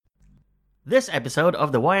This episode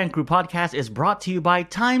of the Wayan Crew podcast is brought to you by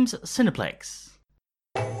Times Cineplex.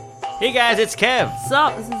 Hey guys, it's Kev. What's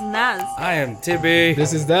up? This is Naz. I am Tibby.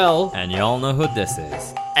 This is Del. And y'all know who this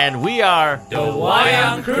is. And we are The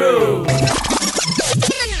Wayan Crew.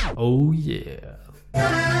 Oh yeah.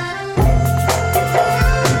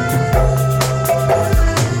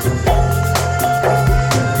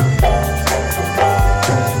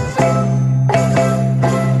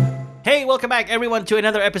 Hey, welcome back everyone to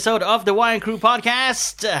another episode of the Wayan Crew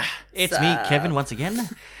podcast. It's me, Kevin, once again.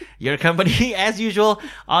 Your company, as usual,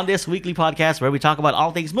 on this weekly podcast where we talk about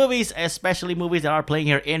all things movies, especially movies that are playing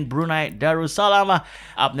here in Brunei Darussalam.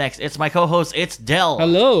 Up next, it's my co-host, it's Del.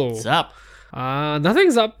 Hello. What's up?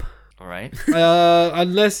 Nothing's up. All right.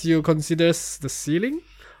 Unless you consider the ceiling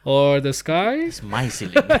or the sky. It's my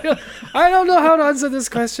ceiling. I don't know how to answer this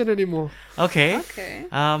question anymore. Okay. Okay.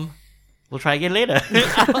 We'll try again later.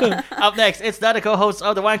 Up next, it's the other co-host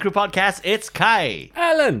of the Wayan Crew podcast, it's Kai.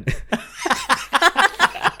 Alan.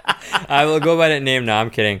 I will go by that name now. I'm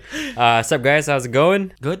kidding. What's up, guys? How's it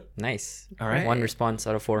going? Good? Nice. All right. One response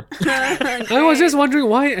out of 4. I was just wondering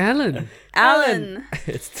why Alan. Alan.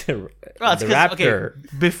 It's the Well, it's 'cause, raptor.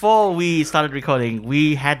 okay, before we started recording,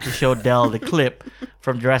 we had to show Del the clip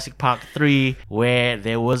from Jurassic Park 3 where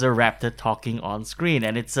there was a raptor talking on screen,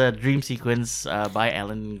 and it's a dream sequence by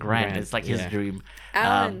Alan Grant. It's like his yeah. dream.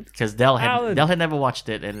 Alan. Because Del Alan. had never watched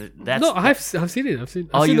it, and that's No, I've seen it. I've seen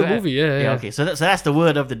you the have? movie. Yeah. Okay, so that's the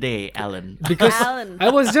word of the day, Alan. Because Alan. I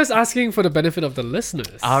was just asking for the benefit of the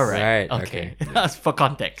listeners. All right. Right, Okay. okay. That's for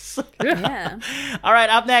context. Yeah. All right,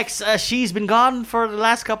 up next, she's been gone for the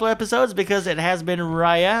last couple of episodes because it has been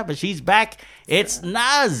Raya, but she's back. It's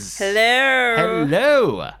Naz. Hello.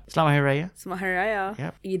 Hello. Selamat Hari Raya. Selamat Hari Raya.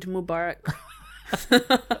 Yep. Eid Mubarak.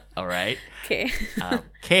 All right. Okay.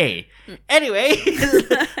 Okay. Anyway,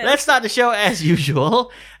 let's start the show as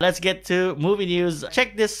usual. Let's get to movie news.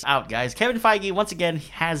 Check this out, guys. Kevin Feige once again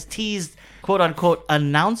has teased quote-unquote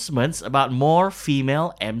announcements about more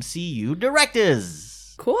female MCU directors.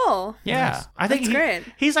 Cool. Yeah, I think That's great.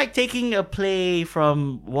 He's like taking a play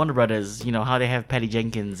from Warner Brothers. You know how they have Patty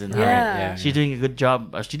Jenkins and how Yeah. she's doing a good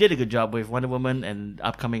job. She did a good job with Wonder Woman and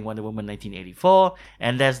upcoming Wonder Woman 1984.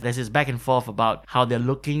 And there's this back and forth about how they're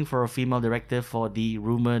looking for a female director for the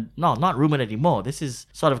not rumored anymore. This is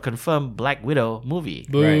sort of confirmed Black Widow movie.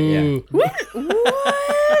 Boo. Right, yeah. What?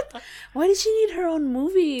 Why did she need her own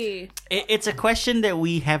movie? It's a question that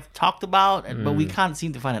we have talked about, but we can't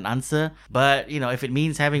seem to find an answer. But you know, if it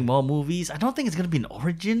means having more movies, I don't think it's gonna be an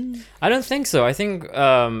origin. I don't think so. I think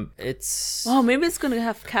it's Oh, maybe it's gonna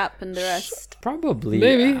have Cap and the rest. probably.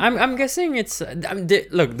 Maybe. I'm guessing it's.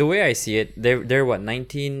 Look, the way I see it, they're what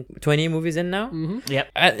 19, 20 movies in now.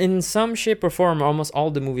 Yep. In some shape or form, almost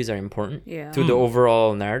all the movies are important Yeah. to the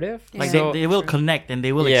overall narrative. Like So- they will connect and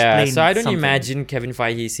they will yeah, explain. so I don't something. imagine Kevin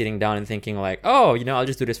Feige sitting down and thinking like, oh, I'll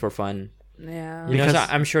just do this for fun. Yeah. You know, so Because-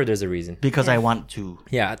 I'm sure there's a reason. because I want to.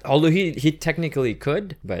 Yeah, although he technically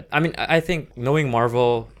could, but I mean, I think knowing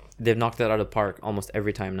Marvel, they've knocked it out of the park almost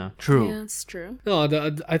every time now. True. Yeah, it's true. No,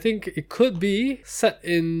 I think it could be set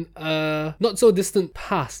in not so distant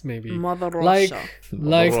past, maybe. Mother Like, Russia.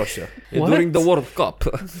 like Russia. What? During the World Cup.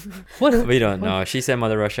 what? We don't know. She said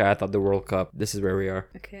Mother Russia. I thought the World Cup. This is where we are.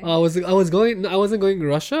 Okay. I wasn't going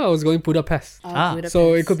Russia. I was going Budapest. Budapest.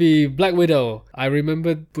 So it could be Black Widow. I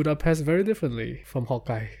remembered Budapest very differently from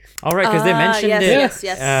Hawkeye. All right, because they mentioned yes, it.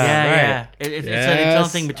 yes. Yeah. Right. It's an internal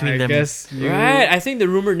thing between I them. guess you... Right. I think the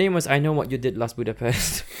rumored name was I Know What You Did Last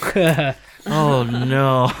Budapest. Oh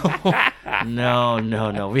no.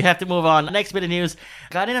 No. We have to move on. Next bit of news.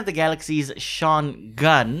 Guardian of the Galaxy's Sean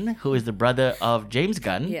Gunn, who is the brother of James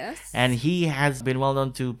Gunn. Yes. And he has been well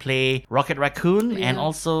known to play Rocket Raccoon and Yeah.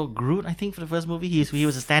 also Groot, I think, for the first movie. He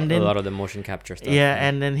was a A stand-in. lot of the motion capture stuff. Yeah,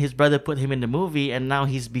 and then his brother put him in the movie, and now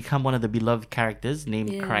he's become one of the beloved characters named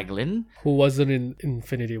Yeah. Kraglin. Who wasn't in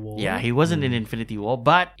Infinity War. Yeah, he wasn't in Infinity War,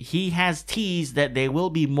 but he has teased that there will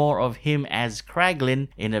be more of him as Kraglin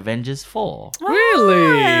in Avengers 4.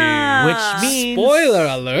 Really? Ah. Which means... Spoiler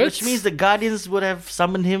alert. Which means the Guardians would have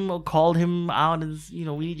summoned him or called him out and,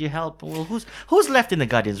 we need your help. Well, who's left in the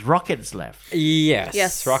Guardians? Rocket's left. Yes.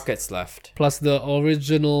 Yes. Rockets left. Plus the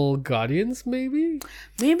original Guardians, maybe?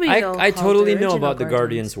 Maybe they'll I call totally the know original about the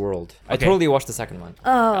Guardians world. I Okay. totally watched the second one.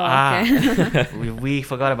 Oh, okay. we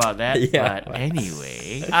forgot about that. Yeah. But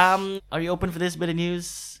anyway, are you open for this bit of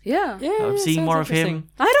news? Yeah. Seeing sounds more of him. interesting.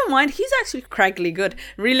 I don't mind. He's actually craggly good.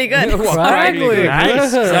 Really good. Frankly,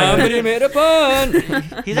 Nice. good. Somebody made a pun.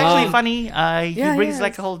 He's actually funny. He Yeah, brings yeah,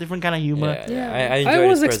 like a whole different kind of humor. Yeah, Yeah. I enjoyed I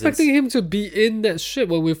was his presence. expecting him to be in that ship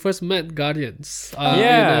when we first met Guardians.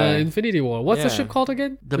 Yeah. In Infinity War. What's the Yeah. ship called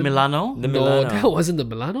again? The Milano. The No, Milano. that wasn't the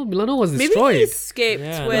Milano. Milano was Maybe destroyed. he escaped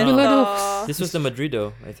Yeah, with no. the... This was the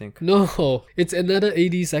Madrido, I think. No, it's another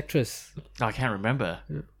 80s actress. Oh, I can't remember.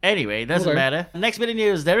 Anyway, doesn't Okay. matter. Next bit of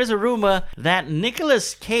news. There is a rumor that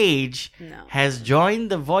Nicolas Cage No. has joined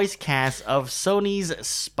the voice cast of Sony's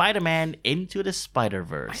Spider-Man Into the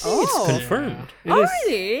Spider-Verse. It's Oh. confirmed. It Oh, is.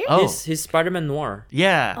 really? Oh, His Spider-Man Noir.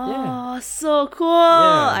 yeah. Oh, so cool.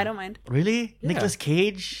 I don't mind. Really? Nicolas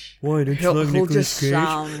Cage Why don't He'll just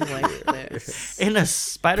sound like this. in a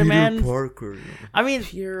Spider-Man? Parker. I mean,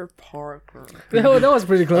 Peter Parker. That was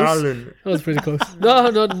pretty close. Alan. That was pretty close. No,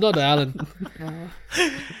 not Alan.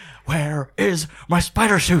 where is my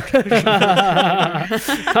spider suit?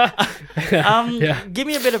 Yeah. Give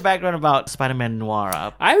me a bit of background about Spider-Man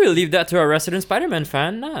Noir. I will leave that to our resident Spider-Man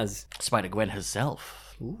fan, Naz. Spider-Gwen herself.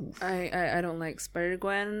 I don't like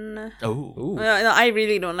Spider-Gwen. Oh. Ooh. No, I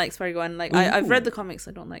really don't like Spider-Gwen. Like, I've read the comics.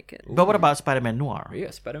 I don't like it. But what about Spider-Man Noir?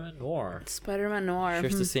 Yeah, Spider-Man Noir. Spider-Man Noir.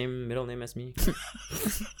 Shares the same middle name as me.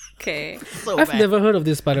 Okay. So I've bad. never heard of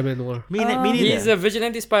this Spider-Man Noir. Me neither. He's a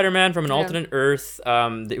vigilante Spider-Man from an Yeah. alternate Earth.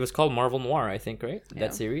 It was called Marvel Noir, I think, right? Yeah.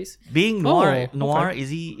 That series. Being Oh, noir, okay. is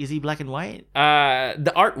he black and white?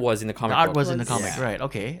 The art was in the comic The art book. was in the was- comic, yeah. right?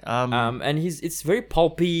 Okay. And it's very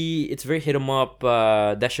pulpy. It's very hit 'em up,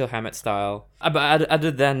 Dashiell Hammett style. But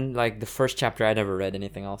other than like the first chapter, I never read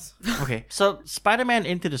anything else. Okay. So Spider-Man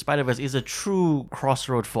Into the Spider-Verse is a true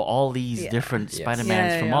crossroad for all these Yeah. different Yes.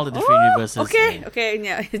 Spider-Mans from yeah. all the different Oh, universes. Okay,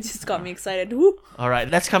 yeah, it just got me excited. Woo. All right,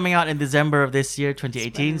 that's coming out in December of this year,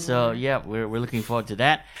 2018. So yeah, we're looking forward to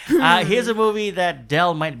that. Here's a movie that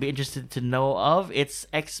Dell might be interested to know of. It's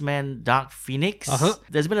X-Men: Dark Phoenix. Uh-huh.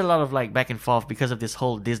 There's been a lot of like back and forth because of this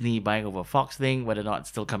whole Disney buying over Fox thing, whether or not it's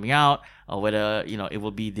still coming out or whether it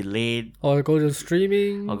will be delayed Or go to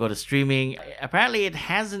streaming. or go to streaming. Apparently, it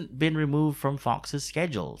hasn't been removed from Fox's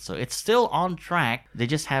schedule, so it's still on track. They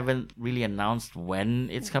just haven't really announced when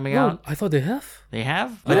it's coming Oh, out. I thought they have. They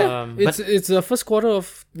have, but It's the first quarter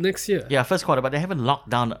of next year. yeah, first quarter, but they haven't locked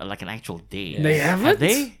down like an actual date. They Have haven't?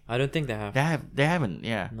 they? I don't think they have. They haven't.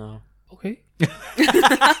 Yeah. No. Okay.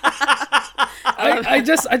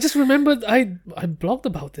 I just remembered I blogged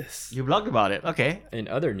about this. You blogged about it. Okay. In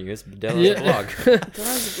other news, Della's Yeah. blog.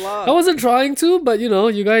 That's a vlog. I wasn't trying to, but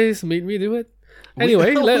you guys made me do it.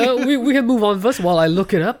 Anyway, we can move on first while I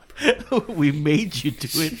look it up. We made you do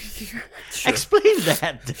it. Explain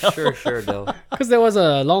that. Del. Sure, Dell. Because there was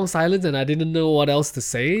a long silence and I didn't know what else to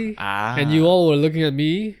say. Ah. And you all were looking at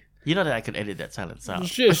me. You know that I could edit that silence out.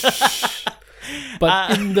 Shush.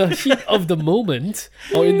 But in the heat of the moment,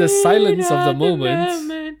 or in the silence of the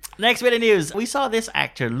moment, Next bit of news. We saw this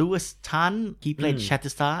actor, Louis Tan. He played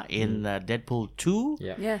Shatterstar in Deadpool 2.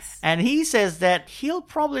 Yeah. Yes. And he says that he'll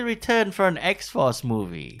probably return for an X-Force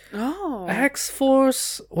movie. Oh.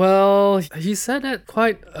 X-Force, well, he said that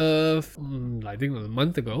quite, I think a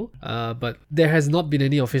month ago, but there has not been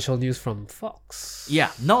any official news from Fox.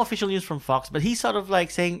 Yeah, no official news from Fox, but he's sort of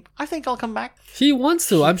like saying, I think I'll come back. He wants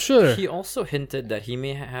to, I'm sure. He also hinted that he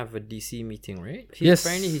may have a DC meeting, right? Yes.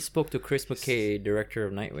 Apparently, he spoke to Chris McKay, director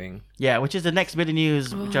of Nightwing. Yeah, which is the next bit of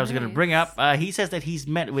news, which I was going to bring up. He says that he's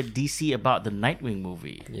met with DC about the Nightwing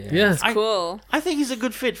movie. Yeah. Cool. I think he's a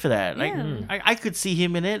good fit for that. Like, Yeah. I could see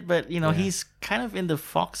him in it, but he's kind of in the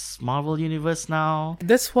Fox Marvel universe now.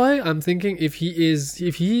 That's why I'm thinking if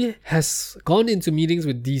he has gone into meetings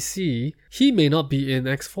with DC, he may not be in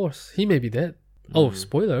X-Force. He may be dead. Oh,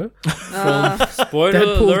 spoiler. Spoiler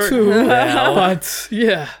Deadpool alert. 2. Well, But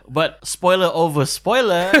yeah. But spoiler over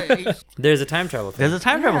spoiler, there's a time travel thing. there's a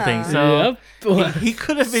time travel thing, so Yep. he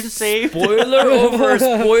could have been saved. Spoiler over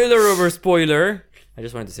spoiler over spoiler. I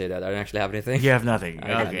just wanted to say that. I don't actually have anything. You have nothing.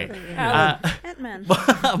 got Okay. Ant-Man.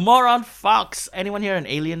 More on Fox. Anyone here an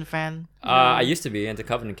Alien fan? I used to be until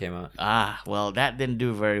Covenant came out. Well, that didn't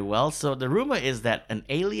do very well. So the rumor is that an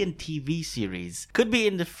Alien TV series could be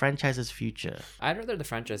in the franchise's future. I'd rather the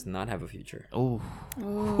franchise not have a future. Oh,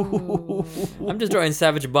 I'm just throwing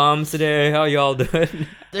savage bombs today. How y'all doing?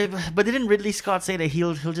 but didn't Ridley Scott say that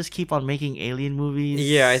he'll just keep on making Alien movies?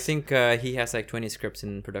 Yeah, I think he has like 20 scripts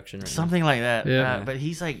in production right Something like that. Yeah. But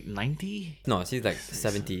he's like 90. now. No, he's like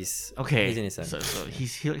 70s. Okay. He's in his 70s. So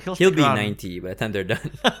he'll He'll stick be around. 90 by the time they're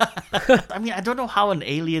done. I mean, I don't know how an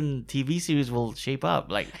Alien TV series will shape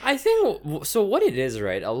up. Like, I think so. What it is,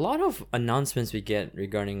 right? A lot of announcements we get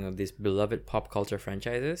regarding these beloved pop culture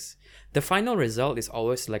franchises, the final result is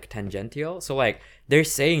always like tangential. So like they're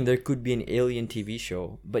saying there could be an alien TV show,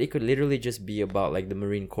 but it could literally just be about like the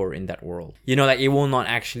Marine Corps in that world. You know, like it will not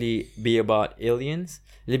actually be about aliens.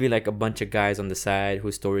 It'll be like a bunch of guys on the side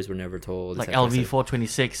whose stories were never told. Like etc., LV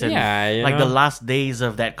 426 and Yeah, like know? the last days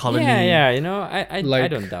of that colony. Yeah, you know, I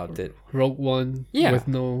Like- don't doubt it. Rogue One Yeah. with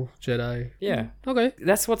no Jedi. Yeah, Okay.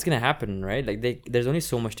 that's what's gonna happen, right? Like there's only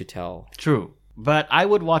so much to tell. True. But I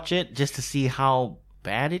would watch it just to see how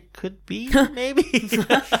bad it could be, maybe.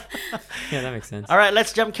 Yeah, that makes sense. All right,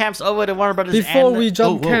 let's jump camps over to Warner Brothers. Before and- we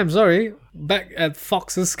jump Oh, whoa. camp, sorry, back at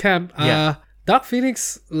Fox's camp, Yeah. Dark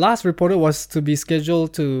Phoenix last reported was to be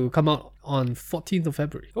scheduled to come out on 14th of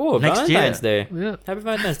February. Oh, Next Valentine's Day. Yeah. Happy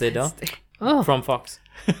Valentine's Day, Del. Oh, From Fox.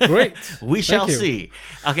 great. We shall you. see.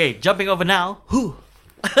 Okay, jumping over now.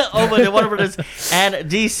 Over to Warner Brothers and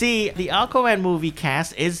DC. The Aquaman movie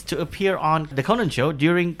cast is to appear on the Conan show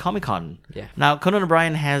during Comic-Con. Yeah. Now, Conan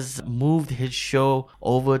O'Brien has moved his show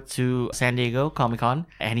over to San Diego Comic-Con,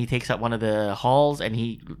 and he takes up one of the halls and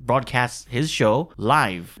he broadcasts his show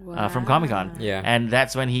live from Comic-Con. Yeah. And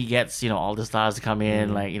that's when he gets, all the stars to come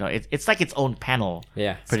in. Like, it's like its own panel.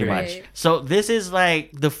 Yeah. Pretty great. much. So this is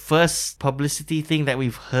like the first publicity thing that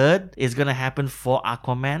we've heard is gonna happen for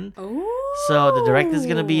Aquaman. Oh. So the director's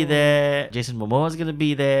gonna be there. Jason Momoa's gonna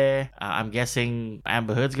be there. I'm guessing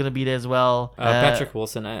Amber Heard's gonna be there as well. Patrick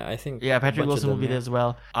Wilson, I think. Yeah, a Patrick bunch of Wilson will them, be there as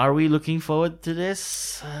well. Are we looking forward to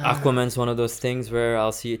this? Aquaman's one of those things where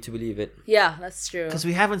I'll see it to believe it. Yeah, that's true. Because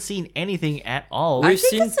we haven't seen anything at all. I We've think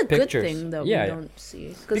seen that's a pictures. good thing that Yeah, we yeah. don't see.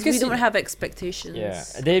 Because we Because don't you- have expectations. Yeah,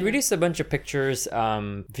 they released a bunch of pictures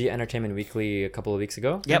via Entertainment Weekly a couple of weeks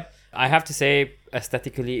ago. Yep. I have to say,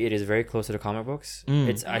 aesthetically, it is very close to the comic books.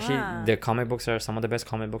 It's actually, Ah. the comic books are some of the best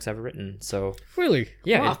comic books ever written. So, Really?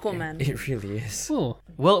 yeah. Aquaman. It really is. Oh,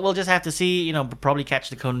 We'll just have to see. Probably catch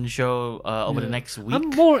the Conan show over the next week.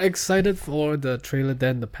 I'm more excited for the trailer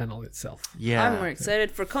than the panel itself. Yeah. I'm more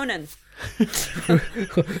excited for Conan. Yeah,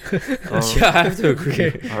 I have to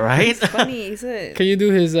agree. All right. Funny, is it? Can you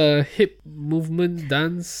do his hip movement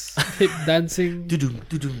dance, hip dancing? Doo-doom,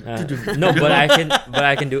 doo-doom, doo-doom. No, but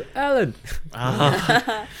I can do Alan.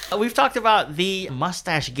 We've talked about the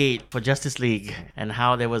mustache gate for Justice League and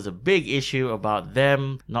how there was a big issue about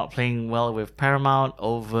them not playing well with Paramount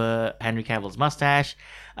over Henry Cavill's mustache.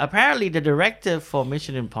 Apparently, the director for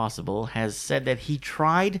Mission Impossible has said that he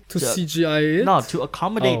tried To CGI it? No, to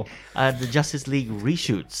accommodate the Justice League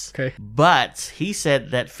reshoots. Okay. But he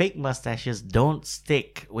said that fake mustaches don't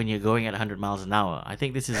stick when you're going at 100 miles an hour. I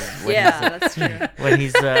think this is when Yeah, that's true. when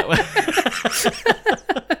he's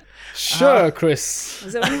Sure, Chris.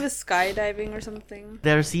 Was it when he was skydiving or something?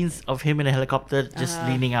 there are scenes of him in a helicopter just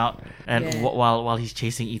leaning out and Yeah. while he's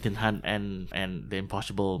chasing Ethan Hunt and the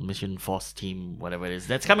Impossible Mission Force team, whatever it is.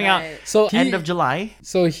 That's coming out Right. So end of July.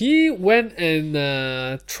 So he went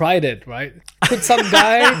and tried it, right? Put some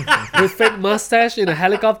guy with fake mustache in a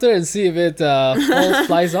helicopter and see if it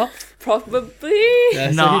flies off. Probably.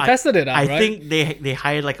 Yeah, so he tested it out, I right? think they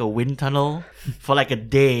hired like a wind tunnel for like a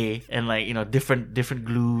day and like different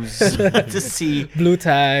glues to see. Blue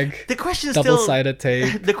tag, The question still double-sided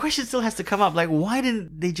tape. the question still has to come up, like, why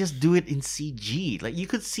didn't they just do it in CG? Like, you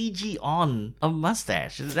could CG on a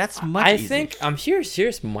mustache. That's much I easier. think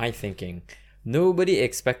here's my thinking. Nobody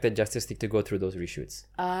expected Justice League to go through those reshoots.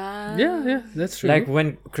 Yeah, that's true. Like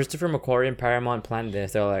when Christopher McQuarrie and Paramount planned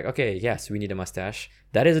this, they were like, okay, yes, we need a mustache.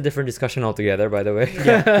 That is a different discussion altogether, by the way.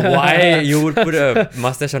 Why you would put a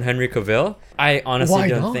mustache on Henry Cavill? I honestly Why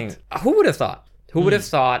don't not? think. Who would have thought? Who would have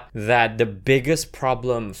thought that the biggest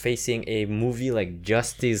problem facing a movie like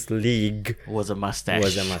Justice League was a mustache.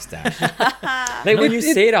 was a mustache? Like when you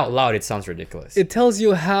say it out loud, it sounds ridiculous. it tells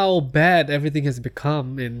you how bad everything has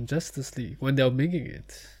become in Justice League when they're making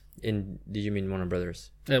it. Did you mean Warner Brothers?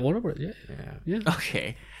 Warner Bros. Yeah. Yeah.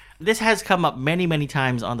 Okay. This has come up many, many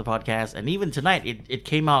times on the podcast, and even tonight it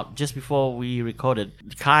came out just before we recorded.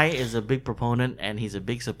 Kai is a big proponent and he's a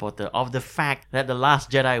big supporter of the fact that The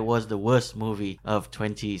Last Jedi was the worst movie of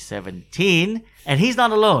 2017. And he's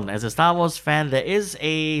not alone. As a Star Wars fan, there is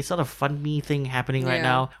a sort of fund me thing happening right Yeah.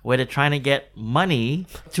 now where they're trying to get money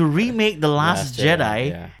to remake The Last Jedi,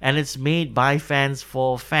 yeah. and it's made by fans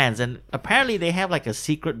for fans. And apparently they have like a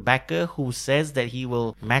secret backer who says that he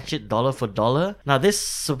will match it dollar for dollar. Now this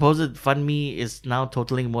supposed fund me is now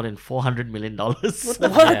totaling more than $400 million.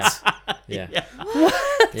 Yeah. Yeah.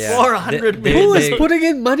 Yeah. 400 They- million. Who is they- putting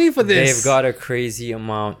in money for this? They've got a crazy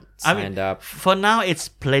amount signed up. For now, it's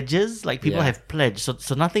pledges. Like people Yeah. have pledged,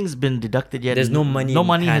 so nothing's been deducted yet. There's no money No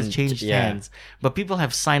money has hand- changed yeah. hands. But people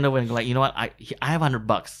have signed over and go like, you know what? I have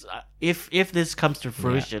 $100. If this comes to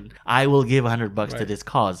fruition, I will give $100 to Right. this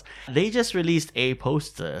cause. They just released a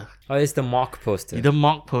poster, Oh, it's the mock poster. the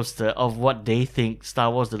mock poster of what they think Star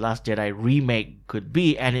Wars: The Last Jedi remake could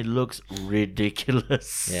be, and it looks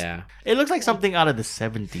ridiculous. Yeah. It looks like something out of the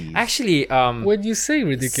 70s. Actually, When you say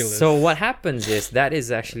ridiculous, so what happens is that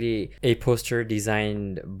is actually a poster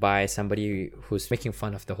designed by somebody who's making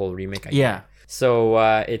fun of the whole remake idea. Yeah. So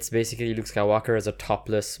it's basically Luke Skywalker as a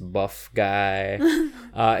topless buff guy.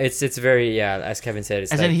 It's very as Kevin said.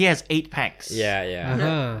 It's As like, in, he has 8 packs. yeah.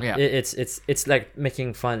 uh-huh. Yeah. It's like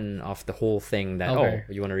making fun of the whole thing that Okay.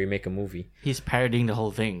 you want to remake a movie. He's parodying the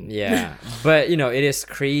whole thing. Yeah, but it is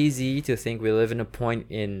crazy to think we live in a point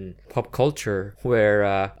in pop culture where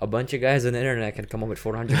a bunch of guys on the internet can come up with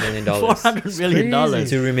 $400 million $400 million.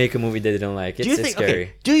 to remake a movie that they don't like. It's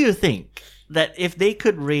scary. Do you think that if they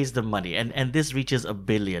could raise the money and this reaches $1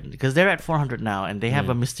 billion, because they're at 400 now and they have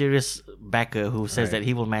a mysterious backer who says that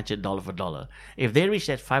he will match it dollar for dollar. If they reach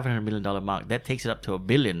that $500 million mark, that takes it up to $1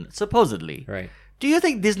 billion, supposedly. Right. Do you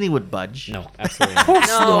think Disney would budge? No, absolutely not.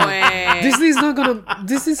 No way.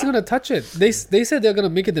 Disney's gonna touch it. They said they're gonna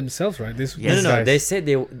make it themselves, right? Yes. These No. guys. They said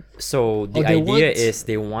the they idea want- is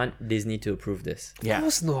they want Disney to approve this. Of Yeah.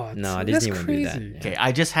 course not. No, That's Disney won't do crazy. that. Yeah. Okay,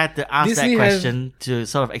 I just had to ask Disney that has- question to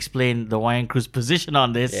sort of explain the Wine Crew's position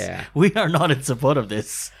on this. Yeah. We are not in support of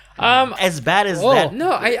this. Um, As bad as Oh. that.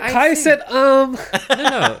 No, I Kai think- said,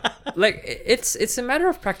 no. Like it's a matter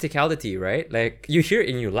of practicality, right? Like you hear it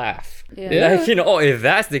and you laugh. Yeah. Like if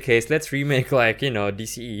that's the case, let's remake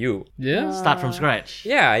DCEU. yeah. Start from scratch.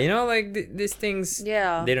 Yeah, like these things.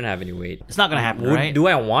 Yeah. They don't have any weight. It's not going to happen, right? Do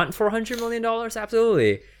I want $400 million?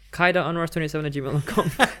 Absolutely.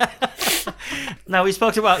 Kaida.unwars27@gmail.com. Now we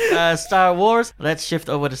spoke about Star Wars. Let's shift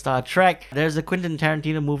over to Star Trek. There's a Quentin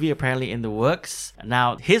Tarantino movie apparently in the works.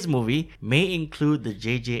 Now his movie may include the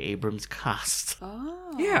J.J. Abrams cast.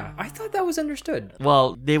 Yeah, I thought that was understood.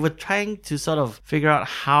 Well, they were trying to sort of figure out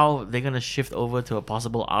how they're gonna shift over to a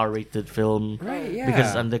possible R-rated film, Right, yeah. Because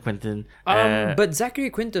it's under Quentin. But Zachary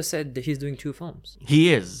Quinto said that he's doing 2 films.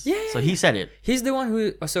 He is. Yeah, So he said it. He's the one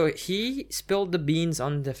who. So he spilled the beans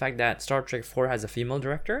on the fact that Star Trek 4 has a female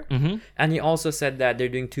director, and he also said that they're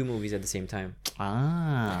doing 2 movies at the same time.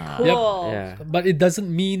 Ah. Cool. Yeah. But it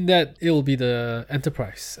doesn't mean that it will be the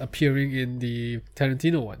Enterprise appearing in the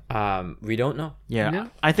Tarantino one. We don't know. Yeah. Yeah.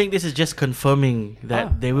 I think this is just confirming that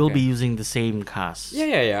Ah, they will okay. be using the same cast.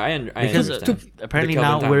 Yeah. I Because understand. apparently The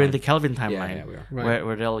now Kelvin we're in timeline. the Kelvin timeline, Yeah, we are. Right.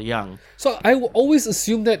 where they're all young. So I will always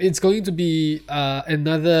assume that it's going to be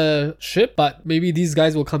another ship, but maybe these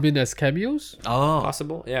guys will come in as cameos. Oh,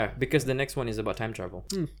 Possible, yeah, because the next one is about time travel.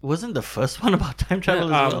 wasn't the first one about time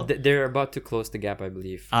travel as well? They're about to close the gap, I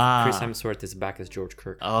believe. Ah. Chris Hemsworth is back as George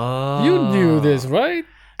Kirk. Oh, You knew this, right?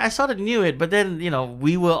 I sort of knew it, but then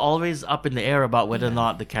we were always up in the air about whether or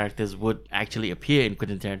not the characters would actually appear in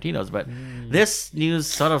Quentin Tarantino's. But this news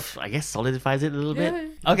sort of, I guess, solidifies it a little bit.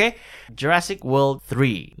 Okay, Jurassic World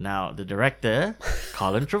 3. Now, the director,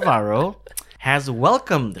 Colin Trevorrow, has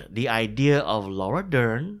welcomed the idea of Laura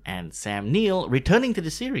Dern and Sam Neill returning to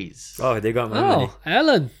the series. Oh, they got my money. Oh,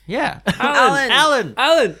 Alan. Yeah, Alan.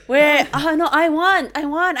 Alan. Wait. Oh no, I want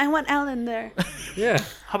Alan there. Yeah.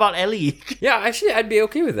 How about Ellie? Yeah, actually, I'd be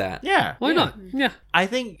okay with that. Yeah, Why not? Yeah. I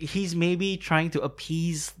think he's maybe trying to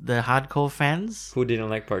appease the hardcore fans. Who didn't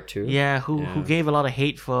like part 2? Yeah, who gave a lot of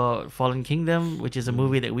hate for Fallen Kingdom, which is a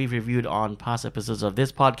movie that we've reviewed on past episodes of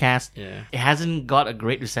this podcast. Yeah. It hasn't got a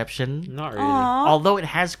great reception, Not really. Aw. although it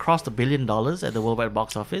has crossed $1 billion at the worldwide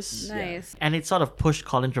box office. Nice. And it sort of pushed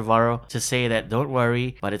Colin Trevorrow to say that don't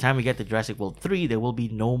worry, by the time we get to Jurassic World 3, there will be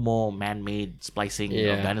no more man-made splicing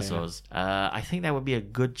Yeah, of dinosaurs. I think that would be a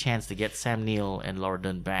good chance to get Sam Neill and Laura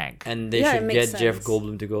Dern back. And they Yeah, it should makes get Jeff sense.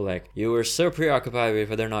 Goldblum to go like, you were so preoccupied with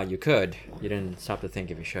whether or not you could. You didn't stop to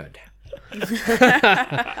think if you should.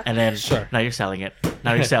 And then, now you're selling it.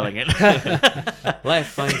 Now you're selling it. Life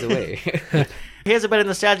finds a way. Here's a bit of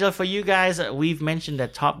nostalgia for you guys. We've mentioned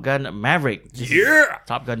that Top Gun Maverick.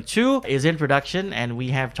 Top Gun 2 is in production, and we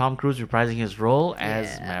have Tom Cruise reprising his role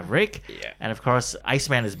as Maverick. Yeah. And of course,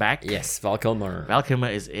 Iceman is back. Yes, Val Kilmer. Val Kilmer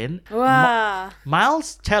is in. Wow.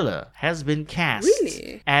 Miles Teller has been cast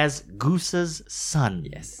Really? as Goose's son.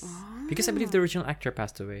 Yes. Because I believe the original actor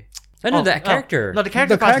passed away. Oh, no, that character. No, the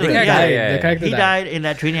character The passed character away. died. Yeah. The character He died. died in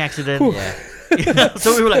that training accident. Yeah.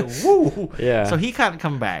 So we were like, woo. Yeah. So he can't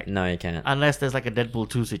come back. No, you can't. Unless there's like a Deadpool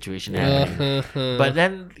 2 situation happening. But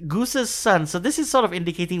then Goose's son, so this is sort of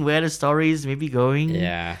indicating where the story is maybe going.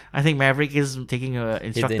 Yeah. I think Maverick is taking an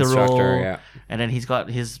He's the instructor instructor, role. yeah. And then he's got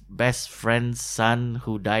his best friend's son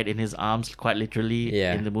who died in his arms quite literally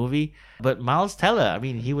Yeah. in the movie. But Miles Teller, I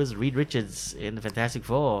mean, he was Reed Richards in the Fantastic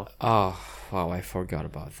Four. Oh, wow, I forgot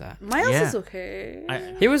about that. Miles Yeah. is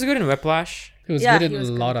okay. He was good in Whiplash. He was Yeah, good he in was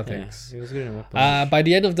a good. lot of Yeah, things. he was good in Whiplash. By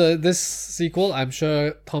the end of this sequel, I'm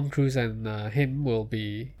sure Tom Cruise and him will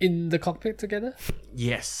be in the cockpit together.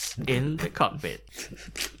 Yes, in the cockpit.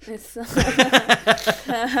 It's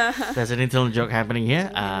There's an internal joke happening here.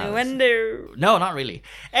 no wonder. No, not really.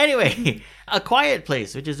 Anyway, A Quiet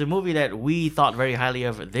Place, which is a movie that we thought very highly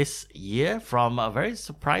of this year from a very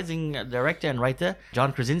surprising director and writer,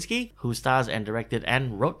 John Krasinski, who stars and directed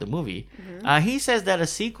and wrote the movie. He says that a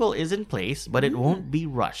sequel is in place, but it won't be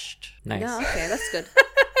rushed. Nice. Yeah, okay, that's good.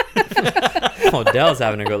 Oh, Dell's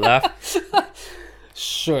having a good laugh.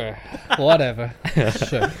 Sure, whatever.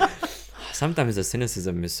 Sure. Sometimes the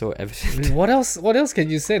cynicism is so I evident. mean, what else? What else can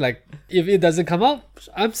you say? Like, if it doesn't come out,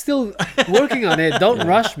 I'm still working on it. Don't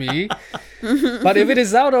rush me. But if it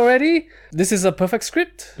is out already, this is a perfect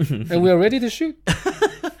script, and we are ready to shoot.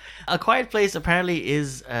 A Quiet Place apparently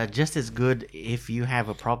is just as good if you have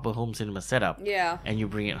a proper home cinema setup. Yeah. And you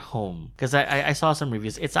bring it home. Because I saw some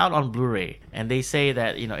reviews. It's out on Blu-ray. And they say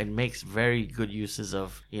that, it makes very good uses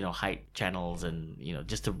of, height channels and,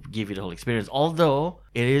 just to give you the whole experience. Although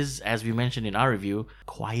it is, as we mentioned in our review,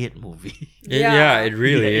 quiet movie. Yeah, it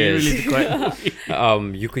really It is. really is a quiet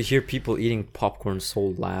movie. You could hear people eating popcorn so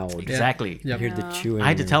loud. Exactly. Yep. You hear the chewing. I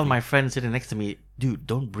had to and tell everything. my friend sitting next to me, dude,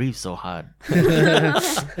 don't breathe so hard.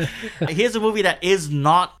 Here's a movie that is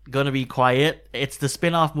not going to be quiet. It's the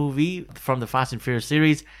spin-off movie from the Fast and Furious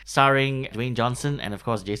series starring Dwayne Johnson and, of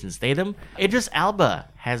course, Jason Statham. Idris Elba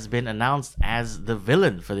has been announced as the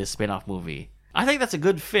villain for this spin-off movie. I think that's a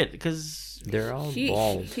good fit because... They're all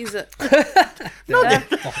bald. He's a.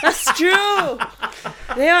 That's true.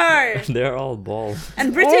 They are. They're all bald.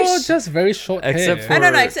 And British. Oh, just very short Except hair. for- I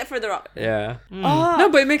don't know, except for The Rock. Yeah. Oh, No,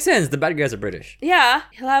 but it makes sense. The bad guys are British. yeah.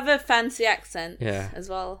 He'll have a fancy accent Yeah. as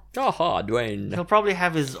well. Oh, Dwayne. He'll probably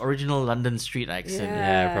have his original London street accent.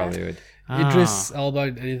 Yeah. Yeah, probably would. Idris Elba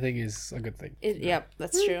in anything is a good thing. Yep,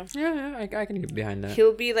 that's true. Yeah, I can get behind that.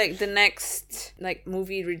 He'll be like the next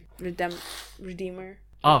movie redeemer.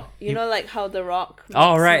 Oh, You know, like how The Rock.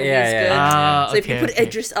 Oh, makes right, movies yeah, yeah, good. yeah. So if you Okay, put okay.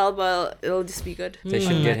 Idris Elba, it'll just be good. They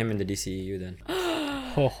should get him in the DCEU then.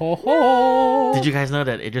 Ho ho ho! Did you guys know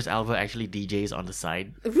that Idris Elba actually DJs on the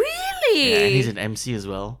side? Really? Yeah, and he's an MC as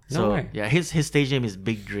well. No So way. yeah, his stage name is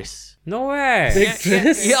Big Driss. No way. Big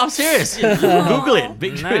Driss? Yeah, I'm serious. Google it.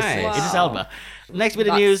 Big Driss. Nice. Idris Wow. Elba. Next bit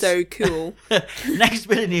of That's news. so cool. Next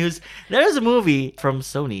bit of news. There is a movie from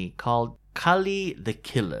Sony called Kali the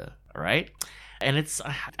Killer, right? And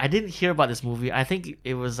I didn't hear about this movie. I think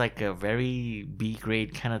it was like a very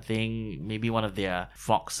B-grade kind of thing. Maybe one of their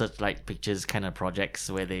Fox Searchlight Pictures kind of projects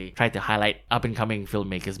where they try to highlight up-and-coming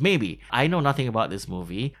filmmakers. Maybe. I know nothing about this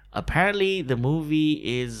movie. Apparently, the movie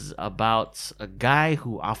is about a guy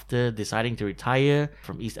who, after deciding to retire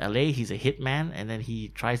from East LA, he's a hitman, and then he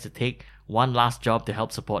tries to take one last job to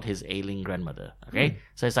help support his ailing grandmother. Okay?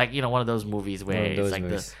 So it's like, one of those movies where One of it's those like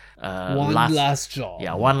movies. the One last job.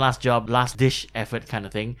 yeah, one last job, last dish effort kind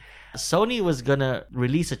of thing. Sony was gonna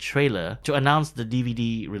release a trailer to announce the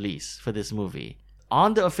DVD release for this movie.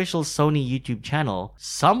 On the official Sony YouTube channel,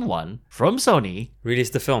 someone from Sony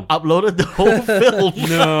Release the film. uploaded the whole film.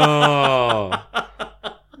 No.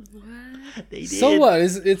 They did. So what?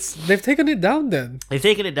 It's they've taken it down then. They've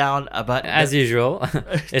taken it down, but As usual,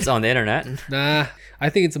 it's on the internet. Nah, I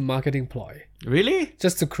think it's a marketing ploy really?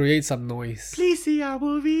 just to create some noise. Please see our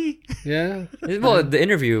movie. Yeah, Well, the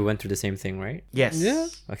interview went through the same thing, right? Yes. Yeah.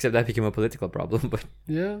 Except that became a political problem, but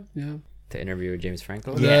yeah, yeah. to interview James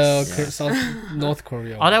Franco. Yes. The South North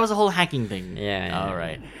Korea. Oh, that was a whole hacking thing. Yeah. All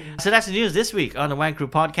right. So that's the news this week on the Wine Crew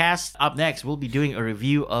podcast. Up next, we'll be doing a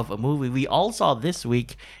review of a movie we all saw this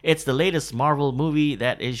week. It's the latest Marvel movie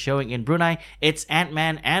that is showing in Brunei. It's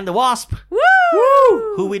Ant-Man and the Wasp,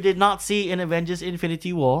 Woo! who we did not see in Avengers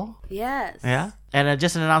Infinity War. Yes. Yeah. And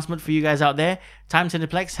just an announcement for you guys out there. Time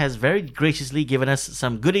Cineplex has very graciously given us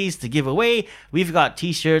some goodies to give away. We've got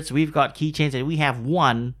t-shirts, we've got keychains, and we have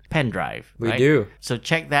one pen drive. We right? do. So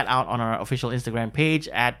check that out on our official Instagram page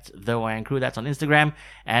at The Wine Crew. That's on Instagram.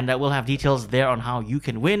 And we'll have details there on how you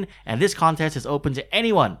can win. And this contest is open to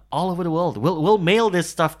anyone all over the world. We'll mail this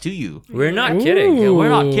stuff to you. We're not Ooh. kidding. Yeah, we're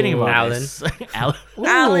not kidding about Alan. this. Alan.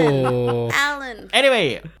 Alan. Oh. Alan.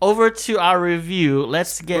 Anyway, over to our review.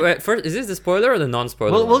 Let's get... Wait, first, is this the spoiler or the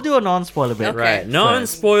non-spoiler? We'll one? do a non-spoiler bit. Okay. Right,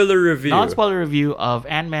 non-spoiler review. Non-spoiler review of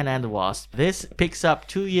Ant-Man and the Wasp. This picks up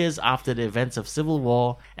 2 years after the events of Civil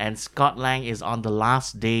War, and Scott Lang is on the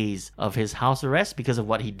last days of his house arrest because of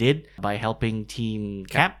what he did by helping Team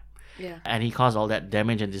Cap. Yeah. And he caused all that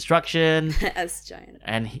damage and destruction. As giant.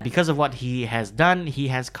 And because of what he has done, he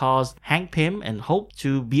has caused Hank Pym and Hope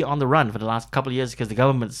to be on the run for the last couple of years because the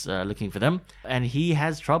government's looking for them. And he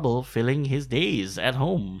has trouble filling his days at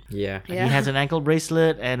home. Yeah. Yeah. He has an ankle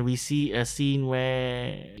bracelet, and we see a scene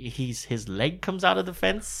where his leg comes out of the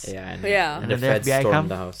fence. Yeah. And, Yeah. and And the then the feds FBI stormed come.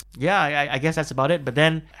 the house. Yeah, I guess that's about it. But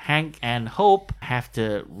then Hank and Hope have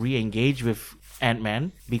to re-engage with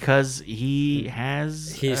Ant-Man because he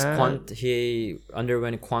has... He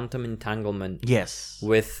underwent quantum entanglement Yes.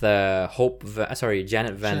 with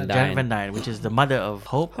Janet Van Dyne. Janet Van Dyne, which is the mother of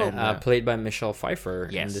Hope. And, Played by Michelle Pfeiffer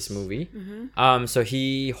in Yes. this movie. So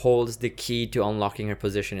he holds the key to unlocking her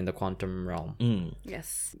position in the quantum realm.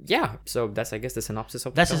 Yes. Yeah, so that's, I guess, the synopsis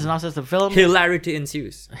of that's the the film. synopsis of the film. Hilarity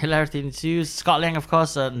ensues. Hilarity ensues. Scott Lang, of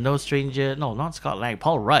course, no stranger. No, not Scott Lang.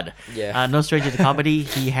 Paul Rudd. Yeah. No stranger to comedy.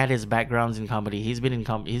 He had his backgrounds in comedy. He's been in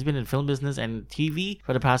film business and TV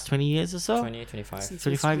for the past 20 years or so. 20, 25. Since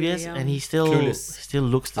 25 he was years, really and he young. still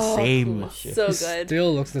Clueless. looks the Oh, same. cool. So He good.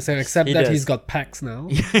 still looks the same, except He that does. he's got packs now.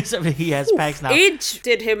 Except that he has packs now. Age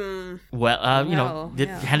did him. Well, you know, Well, did,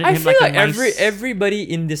 yeah. handed I him feel like like a nice... everybody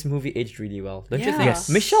in this movie aged really well. Don't you Yeah. think? Yes.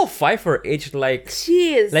 Michelle Pfeiffer aged like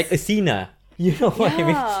She is. Athena. You know what I Yeah.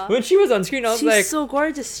 mean? When she was on screen, I was She's like, so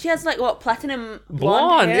gorgeous. She has like what, platinum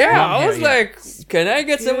blonde. hair? Yeah, Blonde I was hair, yeah. like, can I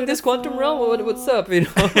get some of this quantum realm? What's up? You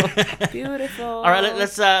know? Beautiful. All right,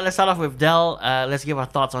 let's start off with Del. Let's give our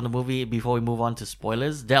thoughts on the movie before we move on to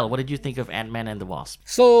spoilers. Del, what did you think of Ant-Man and the Wasp?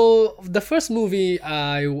 So the first movie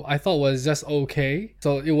I thought was just okay.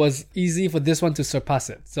 So it was easy for this one to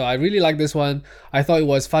surpass it. So I really liked this one. I thought it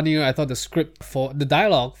was funnier. I thought the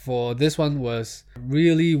dialogue for this one was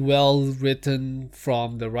really well written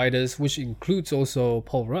from the writers, which includes also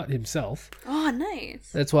Paul Rudd himself. Oh, nice.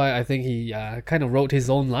 That's why I think he kind of wrote his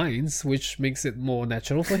own lines, which makes it more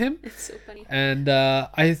natural for him. It's so funny. And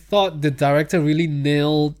I thought the director really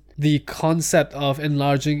nailed the concept of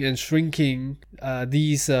enlarging and shrinking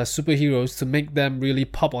these superheroes to make them really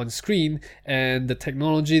pop on screen. And the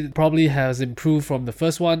technology probably has improved from the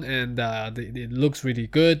first one, and it looks really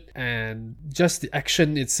good. And just the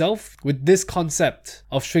action itself with this concept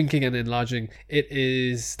of shrinking and enlarging, it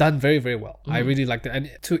is done very, very well. I really liked it.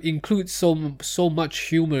 And to include so much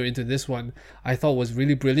humor into this one, I thought was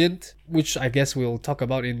really brilliant, which I guess we'll talk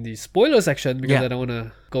about in the spoiler section because Yeah. I don't want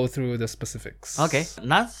to go through the specifics. Okay,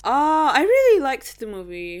 Naz? I really liked the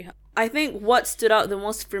movie. I think what stood out the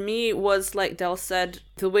most for me was, like Del said,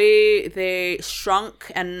 the way they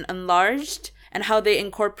shrunk and enlarged and how they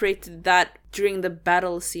incorporated that during the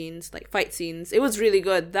battle scenes, like fight scenes. It was really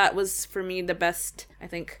good. That was, for me, the best, I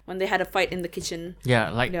think, when they had a fight in the kitchen. Yeah,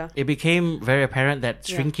 Yeah. it became very apparent that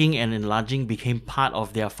Yeah. shrinking and enlarging became part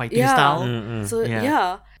of their fighting Yeah. style. So, Yeah.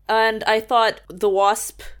 yeah. And I thought the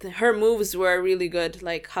Wasp, her moves were really good.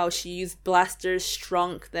 Like how she used blasters,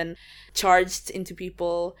 shrunk, then charged into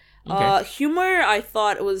people. Okay. Humor, I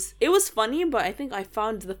thought it was funny, but I think I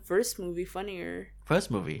found the first movie funnier.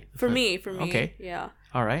 First movie. For me. Okay. Yeah.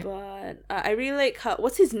 All right. But I really like how,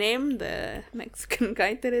 what's his name? The Mexican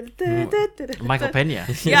guy. Michael Pena.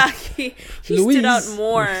 Yeah, he Luis. stood out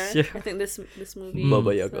more. Yeah. I think this movie.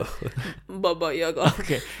 Baba Yaga. Baba Yaga.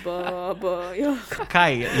 Okay. Baba Yaga.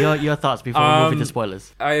 Kai, your thoughts before we move into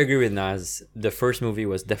spoilers. I agree with Naz. The first movie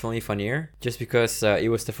was definitely funnier, just because it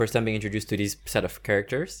was the first time being introduced to these set of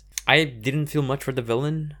characters. I didn't feel much for the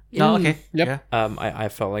villain. No, okay. Yep. Yeah. I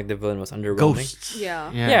felt like the villain was underwhelming. Ghosts.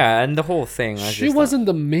 Yeah. Yeah, and the whole thing. I She just wasn't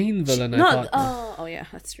the main villain, I No, thought. oh yeah,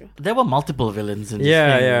 that's true. There were multiple villains in this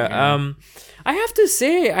Yeah, thing. yeah. I have to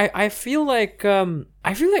say, I feel like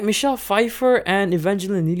Michelle Pfeiffer and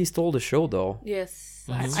Evangeline Lilly stole the show, though. Yes,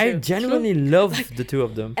 that's I true. genuinely love the two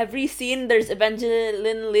of them. Every scene, there's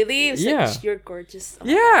Evangeline Lilly. It's Yeah. like, you're gorgeous. Oh,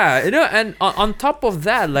 Yeah, and on top of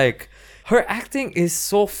that, like, her acting is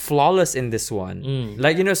so flawless in this one.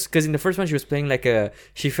 Like, because in the first one she was playing like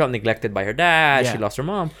she felt neglected by her dad, Yeah. she lost her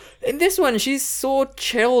mom. In this one, she's so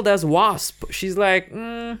chilled as Wasp. She's like,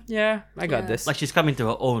 yeah, I got Yeah. this. Like she's coming to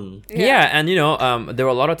her own. Yeah, and there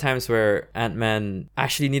were a lot of times where Ant-Man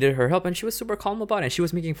actually needed her help, and she was super calm about it, and she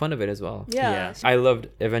was making fun of it as well. Yeah. Yeah. I loved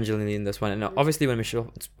Evangeline in this one, and obviously when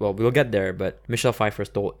we'll get there, but Michelle Pfeiffer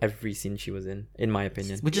stole every scene she was in my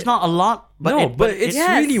opinion. Which is not a lot, but But it's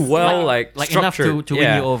Yes. really well like enough to structured.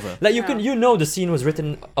 win you over. Like you know the scene was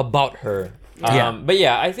written about her. But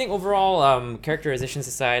yeah, I think overall, characterizations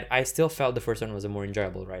aside, I still felt the first one was a more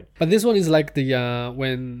enjoyable ride. But this one is like the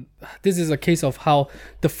when this is a case of how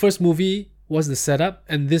the first movie was the setup,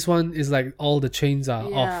 and this one is like all the chains are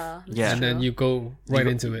off, Yeah. and then you go right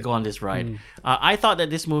into it. Go on this ride. I thought that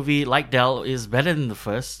this movie, like Del, is better than the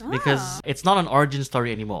first because it's not an origin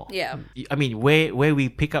story anymore. Yeah. I mean, where we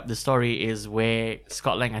pick up the story is where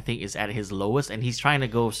Scott Lang, I think, is at his lowest, and he's trying to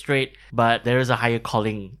go straight, but there is a higher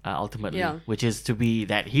calling ultimately, which is to be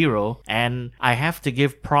that hero. And I have to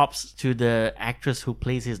give props to the actress who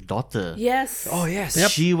plays his daughter. Yes. Oh yes,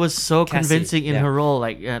 She was so Cassie, convincing in yeah. her role,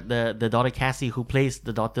 like the daughter Cassie, who plays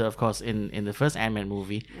the daughter, of course, in the first Ant-Man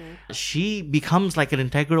movie. She becomes like an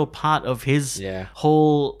integral part of his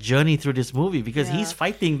whole journey through this movie because he's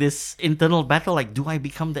fighting this internal battle. Like, do I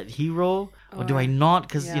become that hero or do I not?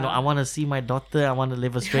 Because I want to see my daughter. I want to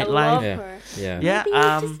live a straight life. Her. Yeah. Yeah. Maybe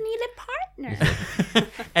you just need a partner.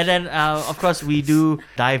 And then, of course, we do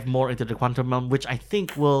dive more into the quantum realm, which I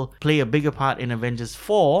think will play a bigger part in Avengers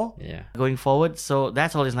 4 going forward. So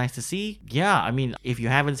that's always nice to see. Yeah, I mean, if you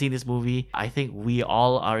haven't seen this movie, I think we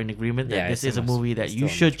all are in agreement that this is a movie that you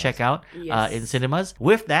should check out in cinemas.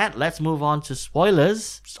 With that, let's move on to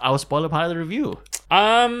spoilers. Our spoiler part of the review.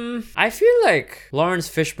 I feel like Lawrence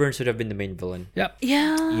Fishburne should have been the main villain. Yep.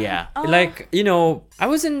 Yeah. Like, I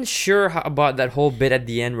wasn't sure about that whole bit at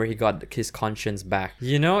the end where he got his conscience back.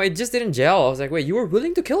 It just didn't gel. I was like, wait, you were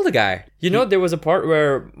willing to kill the guy. There was a part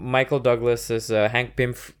where Michael Douglas's Hank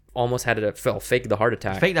Pym almost had fake the heart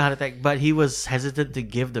attack. Fake the heart attack, but he was hesitant to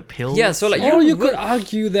give the pill. Yeah, so like Or you could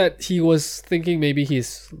argue that he was thinking maybe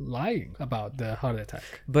he's lying about the heart attack.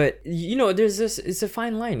 But there's this. It's a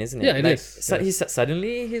fine line, isn't it? Yeah, it like, is.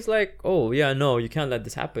 Suddenly he's like, "Oh yeah, no, you can't let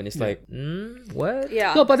this happen." It's like, what?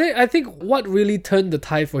 Yeah. No, but I think what really turned the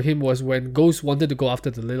tide for him was when Ghost wanted to go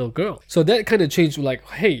after the little girl. So that kind of changed. Like,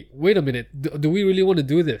 hey, wait a minute, do we really want to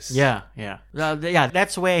do this? Yeah.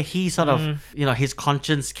 That's where he sort of, his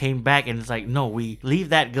conscience came back, and it's like, no, we leave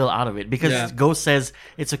that girl out of it because Ghost says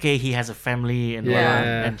it's okay. He has a family and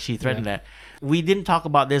and she threatened that. We didn't talk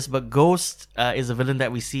about this, but Ghost is a villain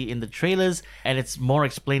that we see in the trailers, and it's more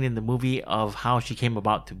explained in the movie of how she came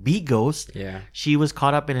about to be Ghost. Yeah. She was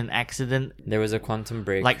caught up in an accident. There was a quantum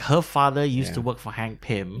break. Like, her father used to work for Hank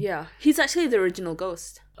Pym. Yeah. He's actually the original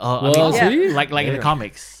Ghost. Was he? Like in the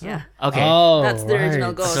comics. Yeah. Okay. Oh, That's the original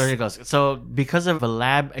right. Ghost. So there it goes. So because of a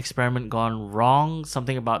lab experiment gone wrong,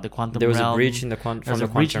 something about the quantum there was realm. a breach in the There's a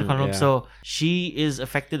breach in the quantum realm. So she is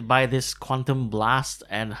affected by this quantum blast,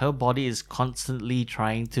 and her body is constantly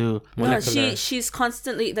trying to. No, she's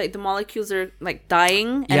constantly like the molecules are like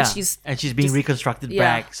dying, and she's being just- reconstructed yeah,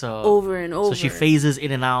 back. So over and over. So she phases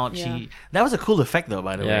in and out. Yeah. That was a cool effect though,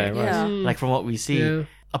 by the Yeah, way. it was. Yeah. Like from what we see. Yeah.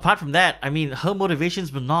 Apart from that, I mean, her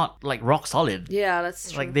motivations were not like rock solid. Yeah,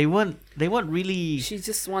 that's true. Like they weren't really. She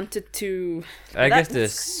just wanted to. I guess the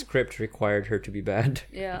That's- script required her to be bad,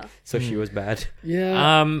 Yeah. so she was bad.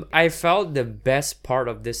 Yeah. I felt the best part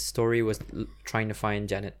of this story was trying to find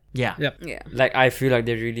Janet. Yeah. Yep. Yeah. Like, I feel like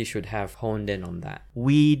they really should have honed in on that.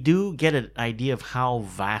 We do get an idea of how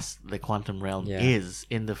vast the quantum realm Yeah. is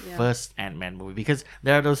in the first Ant-Man movie, because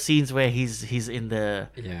there are those scenes where he's in the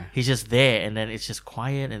Yeah. he's just there, and then it's just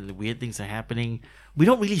quiet and the weird things are happening. We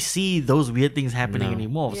don't really see those weird things happening No.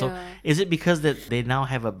 anymore. So Yeah. is it because that they now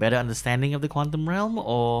have a better understanding of the quantum realm,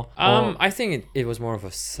 or I think it was more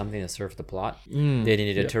of something that served the plot. They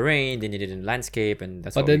needed terrain, they needed a landscape, and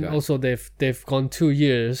that's But what we then got. also they've gone 2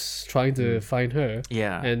 years trying to find her.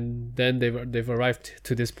 Yeah. And then they've arrived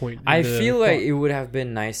to this point. in I the feel like plot. it would have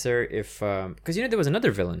been nicer if, because there was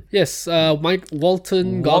another villain. Yes,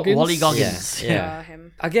 Walton Goggins. Wally Goggins. Yeah.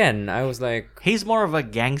 Him. Again, I was like, He's more of a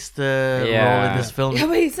gangster role Yeah. in this film. Yeah,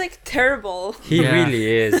 but he's like terrible. he Yeah. really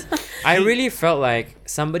is. I really felt like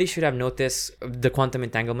somebody should have noticed the quantum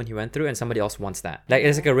entanglement he went through, and somebody else wants that. Like,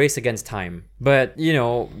 it's like a race against time. But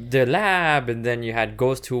the lab, and then you had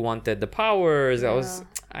Ghost who wanted the powers. I was,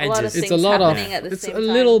 A lot of It's things a lot of. happening at the It's same a time.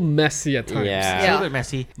 little messy at times. Yeah. It's a little bit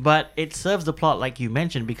messy, but it serves the plot like you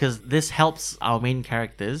mentioned, because this helps our main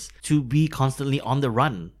characters to be constantly on the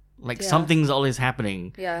run. Like Yeah. something's always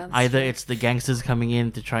happening. Yeah, that's Either true. it's the gangsters coming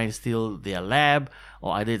in to try and steal their lab,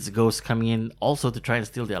 or either it's ghosts coming in also to try and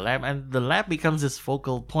steal their lab, and the lab becomes this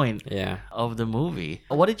focal point yeah. of the movie.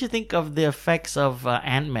 What did you think of the effects of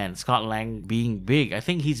Ant-Man, Scott Lang being big? I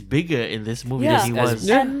think he's bigger in this movie Yeah. than he was.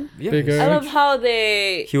 Yeah. And Bigger. I love how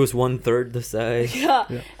they He was 1/3 the size. yeah,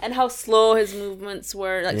 and how slow his movements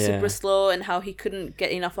were, like Yeah. super slow, and how he couldn't get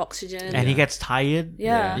enough oxygen. And he gets tired.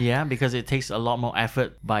 Yeah. Yeah, because it takes a lot more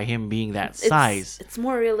effort by him being that It's- size. It's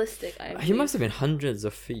more realistic. I He must have been hundreds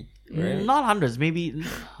of feet. right? Not hundreds, maybe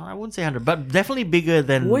I wouldn't say 100, but definitely bigger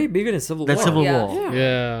than Way bigger than Civil War. Civil Yeah. War.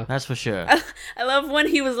 Yeah. That's for sure. I love when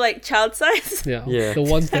he was like child size. Yeah. Yeah. The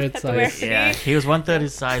 1/3 size. Yeah, he was 1/3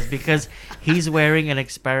 his size because he's wearing an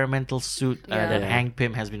experimental suit that Yeah. Hank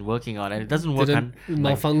Pym has been working on, and it doesn't work. Didn't like,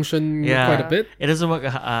 malfunction Yeah. quite a bit. it doesn't work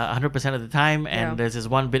 100% of the time, and Yeah. there's this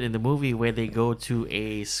one bit in the movie where they go to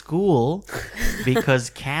a school because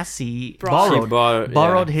Cassie Brought- She bought-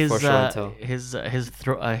 borrowed yeah, his for show and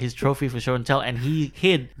tell. his trophy for show and tell, and he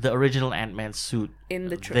hid the original Ant-Man suit In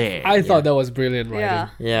the trophy. there. I thought that was brilliant writing.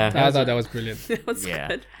 Yeah. Yeah, I thought that was brilliant. It was Yeah.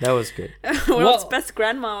 good. that was good. World's Well- best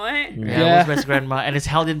grandma, right? Yeah, Yeah. it was best grandma, and it's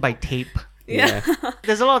held in by tape. Yeah.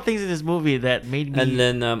 There's a lot of things in this movie that made me And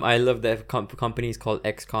then I love that company is called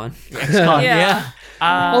XCon. ex-con. Yeah.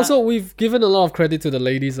 Yeah. Also, we've given a lot of credit to the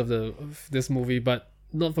ladies of this movie, but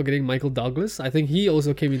not forgetting Michael Douglas. I think he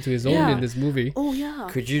also came into his own Yeah. in this movie. Oh yeah.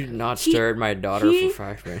 Could you not He- stare at my daughter he-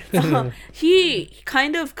 for 5 minutes? He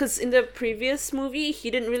kind of, because in the previous movie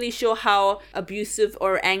he didn't really show how abusive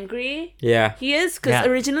or angry Yeah. he is, because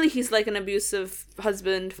Yeah. originally he's like an abusive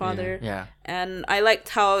husband, father. Yeah. And I liked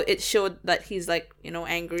how it showed that he's like,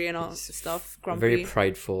 angry and all stuff, grumpy. Very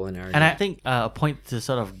prideful and arrogant. And I think a point to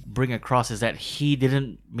sort of bring across is that he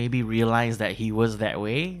didn't maybe realize that he was that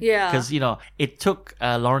way. Yeah. Because, it took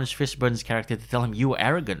Lawrence Fishburne's character to tell him, you were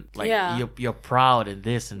arrogant. Like, Yeah. you're proud and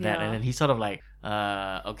this and that. Yeah. And then he's sort of like,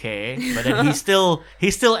 okay. But then he's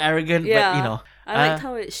still arrogant. Yeah. But, I liked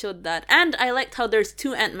how it showed that. And I liked how there's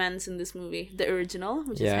 2 Ant-Mans in this movie. The original,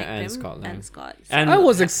 which Yeah, is Hank and Pym, Scott Lang. and Scott. And I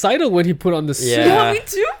was excited when he put on the suit. Yeah. Yeah, me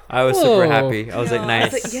too. I was super Whoa. happy. I was like, Yeah, nice.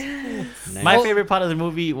 I was like, yes. Nice. my favorite part of the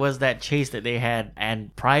movie was that chase that they had.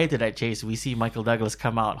 And prior to that chase, we see Michael Douglas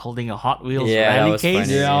come out holding a Hot Wheels Yeah, that rally was case.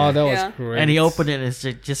 funny. Yeah, Yeah. that was Yeah. great. And he opened it and it's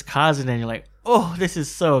just cars in there. And you're like, oh, this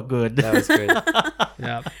is so good. That was good.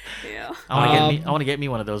 Yeah. Yeah. I want to get me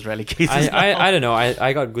one of those rally cases. I don't know.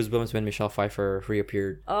 I got goosebumps when Michelle Pfeiffer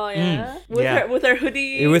reappeared Oh yeah. With yeah. her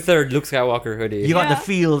hoodie. with her Luke Skywalker hoodie. You got the Yeah.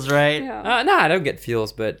 feels, right? yeah. Nah, I don't get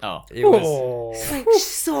feels, but Oh. it was. Oh. Like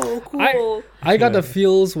so cool. I got the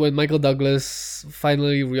feels when Michael Douglas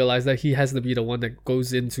finally realized that he has to be the one that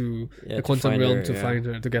goes into Yeah, the to quantum find realm her, to yeah. find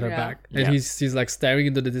her, to get her Yeah. back. And Yeah. he's like staring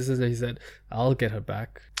into the distance and he said, I'll get her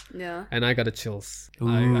back. Yeah. And I got the chills.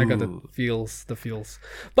 I got the Ooh. feels.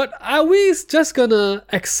 But are we just gonna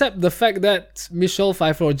accept the fact that Michelle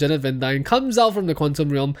Pfeiffer or Janet Van Dyne comes out from the quantum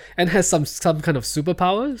realm and has some kind of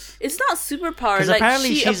superpowers? It's not superpower. Because Like apparently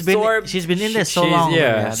she she's absorbed. been in there so she's- long,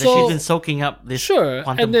 yeah. that So- she's been soaking up this Sure.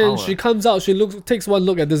 quantum And then power. she comes out, she takes one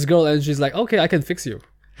look at this girl and she's like, okay, I can fix you.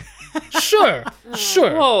 Sure.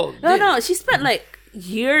 Sure. Well, No, she spent like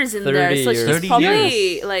years in there, 30 so years. she's 30 probably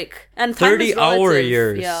years. like, and time 30 is relative. hour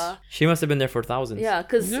years. Yeah. She must have been there for thousands. Yeah,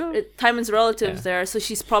 because Yeah. time is relative there, so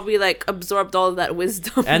she's probably like absorbed all of that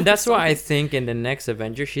wisdom. And that's why I think in the next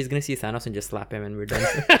Avenger, she's gonna see Thanos and just slap him and we're done.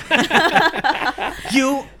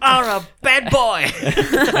 You are a bad boy.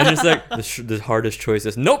 And it's like, the hardest choice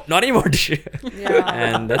is, nope, not anymore. Yeah.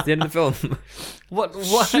 And that's the end of the film. what?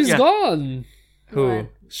 She's yeah. gone. Who? Right.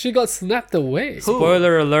 She got snapped away.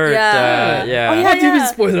 Spoiler alert. Yeah. Yeah. Oh, yeah. What do you mean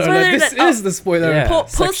spoiler? Spoiler alert? This alert. is the spoiler Yeah.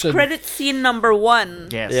 Post section. credit scene number 1.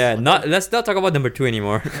 Yes. Yeah, let's not talk about number 2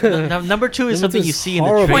 anymore. Number 2 is Number something two you is see in the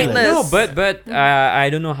horrible. trailer. Pointless. No, but I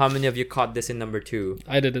don't know how many of you caught this in number 2.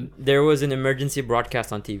 I didn't. There was an emergency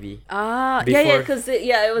broadcast on TV. Yeah, Before- because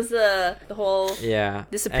it was the whole Yeah.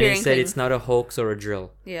 Disappearing And it said thing. it's not a hoax or a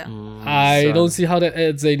drill. yeah. I So- don't see how that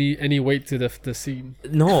adds any weight to the scene.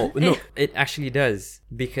 No, it actually does.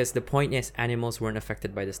 Because the point is animals weren't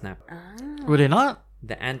affected by the snap. Were they not?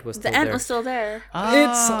 The ant was The still ant there. was still there.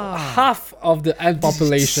 It's half of the ant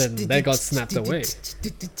population that got snapped away.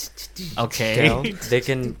 Okay. Well, they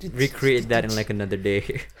can recreate that in like another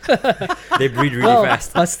day. They breed really Well,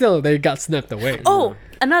 fast. but still, they got snapped away. Oh,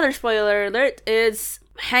 another spoiler alert is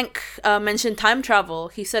Hank mentioned time travel.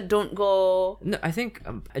 He said, "Don't go, No, I think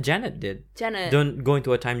Janet did. Janet." Don't go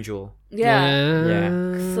into a time jewel. Yeah.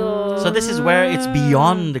 Yeah. So this is where it's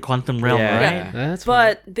beyond the quantum realm, Yeah. right? That's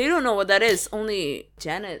fine. But they don't know what that is. Only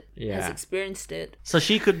Janet has Yeah. experienced it. So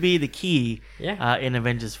she could be the key Yeah. in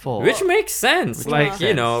Avengers 4. Which makes sense. Which like, makes you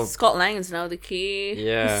sense. know. Scott Lang is now the key.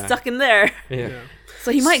 Yeah. He's stuck in there. Yeah.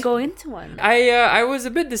 So he might go into one. I was a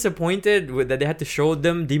bit disappointed with that they had to show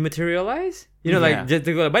them dematerialize. You know, Yeah. like just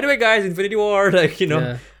to go, by the way, guys, Infinity War, like, you know.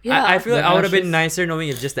 Yeah. Yeah. I feel like The I would have been ashes. nicer knowing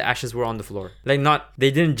if just the ashes were on the floor. Like, not, they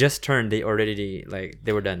didn't just turn, they already, like,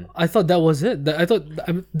 they were done. I thought that was it. I thought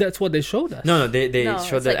that's what they showed us. No, they No,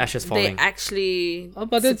 showed it's the like ashes They falling. actually.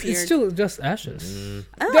 But it's disappeared. still just ashes.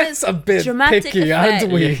 I don't know, That's it's a bit dramatic picky, effect.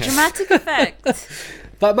 aren't we? Yeah. Dramatic effect.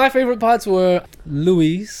 But my favorite parts were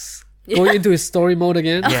Louis going into his story mode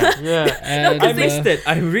again. Yeah. Yeah. And, I missed it.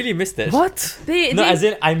 I really missed it. What? No, as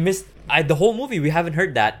in I missed the whole movie. We haven't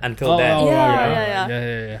heard that until then.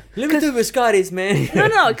 Yeah. Let me do with Scotty's, man.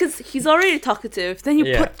 No, because he's already talkative. Then you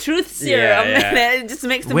Yeah. put truth serum, Yeah. and then it just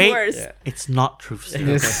makes him Wait, worse. Yeah. it's not truth serum.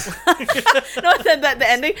 Yes. No, I said that the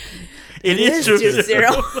ending. It is truth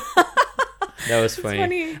serum. That was funny.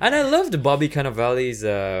 funny. And I loved Bobby Cannavale's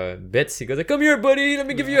bits. He goes like, "Come here, buddy. Let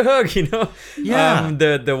me give you a hug." You know. Yeah.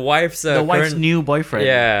 The wife's The wife's current- new boyfriend.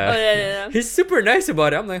 Yeah. Oh, yeah. He's super nice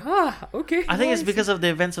about it. I'm like, okay. I think it's because of the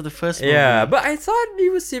events of the first movie. Yeah, but I thought he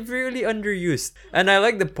was severely underused, and I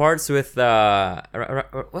like the parts with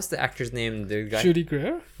what's the actor's name? The guy? Judy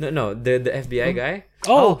Greer? No, the FBI guy.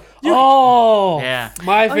 Oh, Yeah.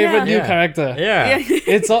 my favorite new Yeah. character. Yeah.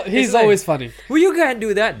 He's like- always funny. Well, you can't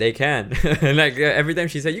do that. They can. Like every time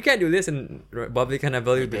she said, "You can't do this," and Bobby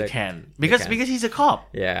Cannavale would be They like, can. Because can. he's a cop.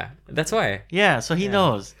 "Yeah, that's why." Yeah, so he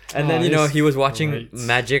knows. And Oh, then this- he was watching great.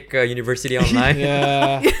 Magic University online.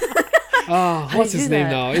 Yeah. What's do his name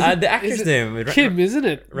that? now? Is it- The actor's is it name. Kim, isn't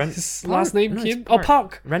it? Ren- His Park? last name No, it's Kim? Park. Oh,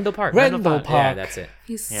 Park. Randall Park. Randall Yeah, Park. that's it.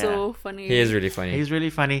 He's Yeah. so funny. He is really funny. He's really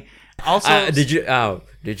funny. Also, Did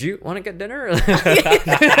you want to get dinner?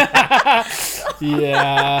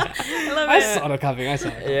 Yeah. I love I it. saw it coming. I saw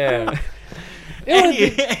it. Yeah.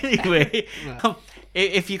 anyway,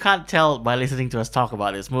 if you can't tell by listening to us talk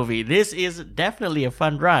about this movie, this is definitely a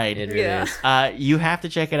fun ride. It really Yeah. is. You have to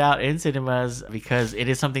check it out in cinemas because it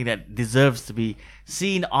is something that deserves to be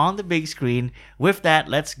seen on the big screen. With that,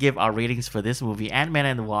 let's give our ratings for this movie, Ant-Man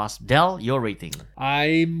and the Wasp. Del, your rating.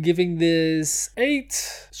 I'm giving this 8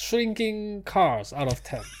 shrinking cars out of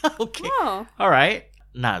 10. Okay. Oh, All right.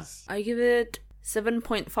 Naz. I give it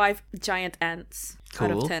 7.5 giant ants out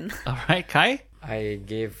Cool. of 10. All right, Kai. I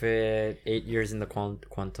gave it 8 years in the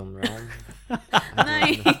quantum realm.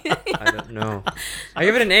 Nice. I don't know. I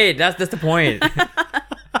give it an 8. That's the point.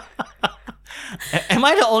 Am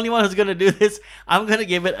I the only one who's gonna do this? I'm gonna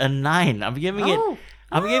give it a 9. I'm giving it. Oh,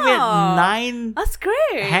 I'm giving it wow. 9 That's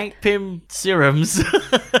great. Hank Pym serums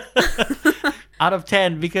out of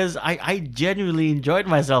 10 because I genuinely enjoyed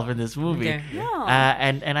myself in this movie. Okay. Yeah.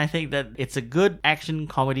 And I think that it's a good action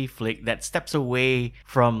comedy flick that steps away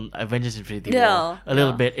from Avengers Infinity War Yeah, a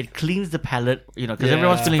little yeah. bit. It cleans the palette, because Yeah.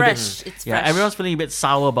 everyone's It's feeling fresh. a bit, It's yeah, fresh. everyone's feeling a bit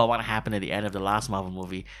sour about what happened at the end of the last Marvel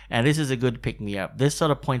movie, and this is a good pick me up. This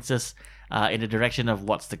sort of points us in the direction of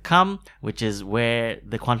what's to come, which is where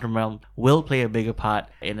the quantum realm will play a bigger part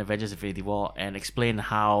in Avengers Infinity War and explain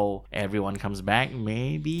how everyone comes back.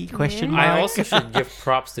 Maybe question mark. I also should give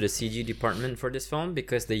props to the CG department for this film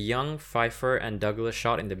because the young Pfeiffer and Douglas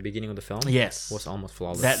shot in the beginning of the film Yes. was almost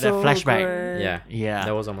flawless. that So flashback. good. yeah. Yeah.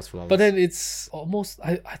 That was almost flawless. But then it's almost,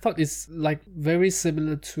 I thought it's like very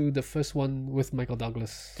similar to the first one with Michael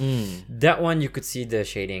Douglas. that one you could see the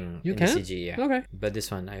shading You in can? the CG, yeah. Okay. But this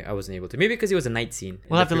one I wasn't able to. Maybe because it was a night scene.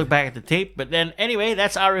 We'll have to look back at the tape. But then, anyway,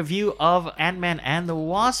 that's our review of Ant-Man and the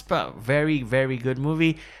Wasp. A very, very good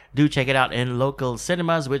movie. Do check it out in local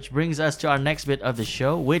cinemas, which brings us to our next bit of the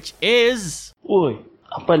show, which is... Oi,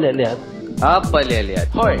 apa lihat-lihat? Apa lihat-lihat?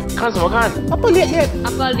 Hoi, kan semua kan? Apa lihat-lihat?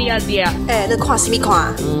 Apa lihat dia? 你看什么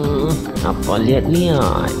看？ Apa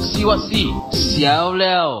lihat-lihat? See what see? Xiao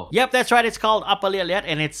liao. Yep, that's right. It's called Apa Liat Liat,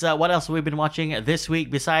 and it's what else we've been watching this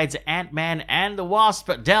week besides Ant-Man and the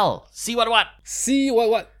Wasp. Del, see what? See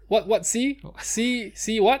what see?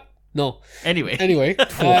 See what? No. Anyway. Anyway.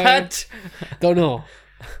 What? Don't know.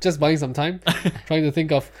 Just buying some time. Trying to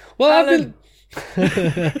think of. Well, I've been.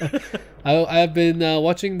 I've been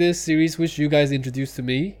watching this series which you guys introduced to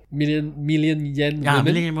me, Million Yen Yeah, Women.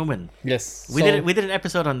 Millennium Woman. Yes. We did an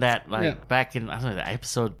episode on that Yeah. back in, I don't know,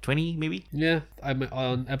 episode 20 maybe. Yeah, I'm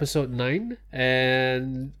on episode 9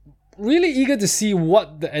 and really eager to see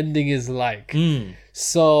what the ending is like.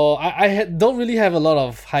 So I don't really have a lot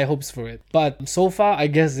of high hopes for it, but so far I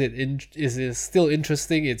guess it is still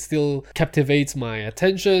interesting. It still captivates my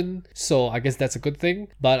attention, so I guess that's a good thing.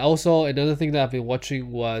 But also another thing that I've been watching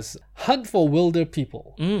was Hunt for Wilder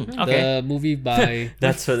People, Okay. the movie by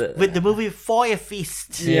That's for the With the movie For Your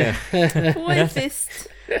Feast. yeah What is this?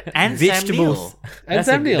 And Sam Neill. vegetables. and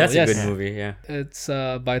Sam Neill. That's Yes, a good movie, yeah. it's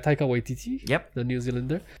by Taika Waititi. Yep. The New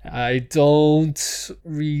Zealander. I don't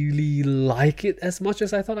really like it as much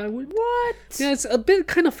as I thought I would. What? Yeah, it's a bit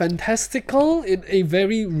kind of fantastical in a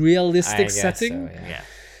very realistic guess setting. so, yeah. Yeah.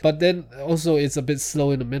 But then also it's a bit slow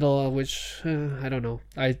in the middle, which I don't know.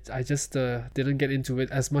 I just didn't get into it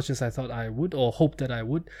as much as I thought I would or hoped that I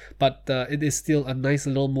would. But it is still a nice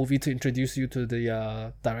little movie to introduce you to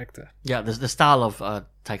the director. Yeah, the style of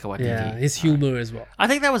Taika Waititi. Yeah, his humor as well. I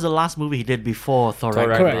think that was the last movie he did before Thor Thor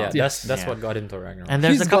Ragnarok. Ragnarok, yeah, yes. that's Yeah. what got him Thor Ragnarok. And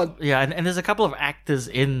there's He's a couple, got- and there's a couple of actors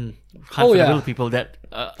in Hunt for the Wilder People that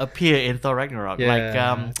appear in Thor Ragnarok, Yeah,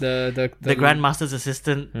 like the Grandmaster's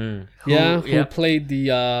assistant, who who played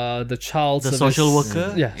the child the service. social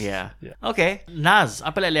worker. Yes. Yeah. Okay. Naz,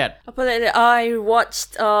 apa lihat? I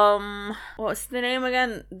watched what's the name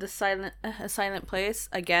again? The Silent Place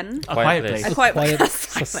again. A Quiet Place. A Quiet Quiet-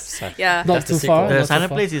 Place. Silent- yeah. Not That's the too far. sequel. The not too Silent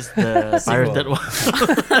far. Place is the pirated one.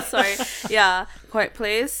 Sorry. Yeah. Quiet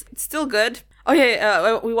Place. It's still good. Oh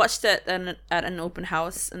yeah, we watched it at an open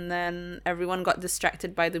house, and then everyone got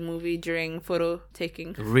distracted by the movie during photo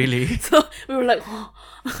taking. Really? So we were like,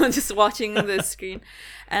 just watching the screen.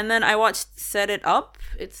 And then I watched Set It Up.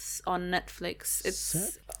 It's on Netflix.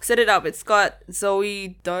 It's Set It Up. It's got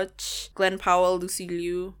Zoe Dutch, Glenn Powell, Lucy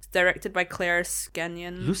Liu. It's directed by Claire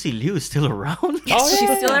Scannion. Lucy Liu is still around? Yes,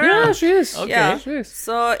 she's still around. Yeah, she is. Okay. Yeah. She is.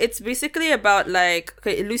 So it's basically about like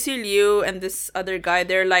Lucy Liu and this other guy.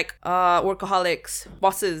 They're like workaholics,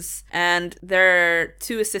 bosses, and their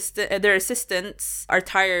their assistants are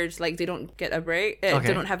tired. Like they don't get a break. Okay.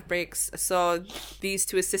 They don't have breaks. So these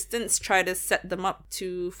two assistants try to set them up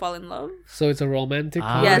to fall in love. So it's a romantic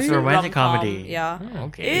Ah, comedy? it's a romantic rom-com, comedy. Yeah.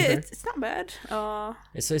 Okay. It's not bad.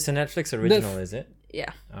 It's a Netflix original, is it?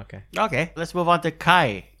 Yeah. Okay. Okay. Let's move on to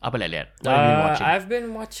Kai. Apa lihat? What have you been watching? I've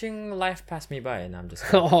been watching Life Pass Me By, and I'm just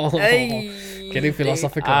kidding. Oh, Hey. getting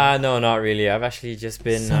philosophical. No, not really. I've actually just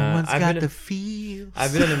been. Someone's I've got been. the feels.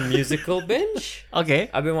 I've been on a musical binge. Okay.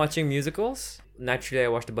 I've been watching musicals. Naturally, I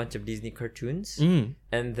watched a bunch of Disney cartoons, Mm.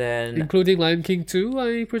 and then Including Lion King 2,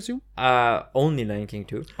 I presume? only Lion King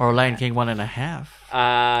 2. Or Lion King 1.5.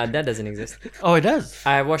 That doesn't exist. Oh, it does.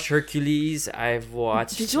 I watched Hercules. I've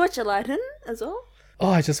watched. Did you watch Aladdin as well? Oh,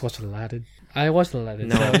 I just watched Aladdin. I watched Aladdin.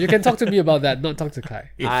 No. So you can talk to me about that, not talk to Kai.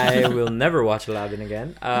 I will never watch Aladdin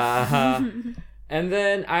again. And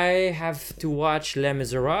then I have to watch Les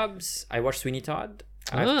Miserables. I watched Sweeney Todd.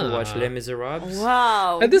 I have to watch Les Miserables.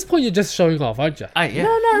 Wow. At this point, you're just showing off, aren't you? Yeah. No,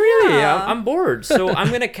 not really. Yeah. I'm bored. So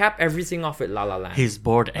I'm gonna cap everything off with La La Land. He's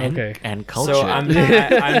bored and Okay. and cultured. So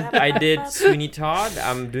I did Sweeney Todd.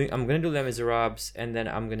 I'm gonna do Les Miserables, and then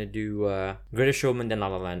I'm gonna do Greatest Showman, then La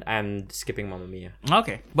La Land. I'm skipping Mamma Mia.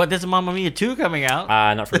 Okay. But there's a Mamma Mia 2 coming out.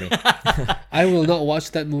 Not for me. I will not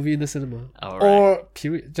watch that movie in the cinema. All right. Or,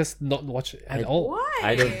 period, just not watch it at all. Why?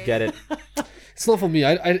 I don't get it. It's not for me.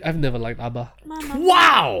 I've never liked ABBA.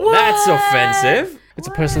 Wow, that's offensive. It's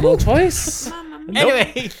a personal choice.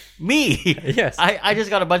 Anyway, me. Yes. I just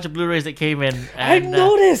got a bunch of Blu-rays that came in. I And,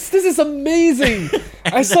 noticed. This is amazing.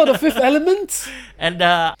 I saw The Fifth Element. and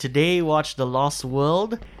today watched The Lost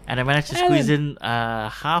World. And I managed to squeeze in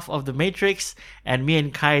half of The Matrix. And me and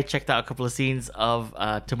Kai checked out a couple of scenes of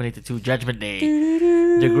Terminator 2 Judgment Day.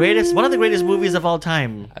 One of the greatest movies of all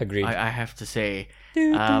time. Agreed. I have to say.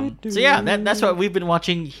 So yeah, that's what we've been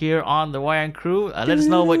watching here on the YN Crew. Let us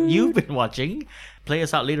know what you've been watching. Play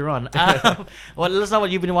us out later on. Let us know what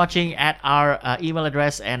you've been watching at our email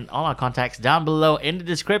address and all our contacts down below in the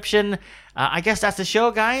description. I guess that's the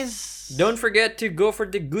show, guys. Don't forget to go for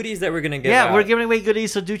the goodies that we're gonna give Yeah, out. we're giving away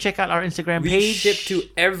goodies, so do check out our Instagram We page. ship to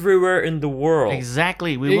everywhere in the world.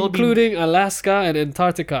 Exactly. We will be Including Alaska and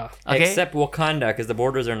Antarctica. okay. Except Wakanda, because the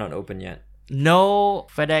borders are not open yet. No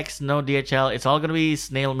FedEx, no DHL. It's all gonna be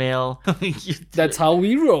snail mail. That's how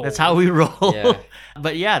we roll. That's how we roll. Yeah.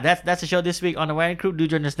 But yeah, that's the show this week on the Wine Crew. Do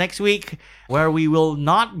join us next week, where we will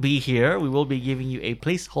not be here. We will be giving you a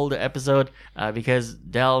placeholder episode because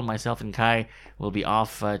Del, myself, and Kai will be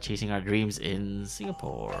off chasing our dreams in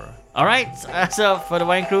Singapore. All right. So for the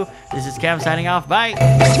Wine Crew, this is Cam signing off. Bye.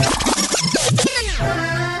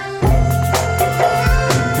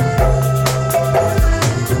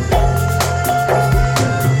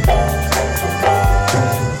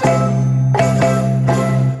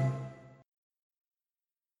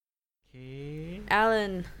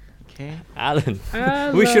 Alan. Okay. Alan.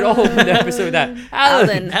 We should all open the episode with that.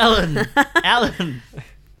 Alan. Alan. Alan.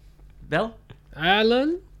 Del?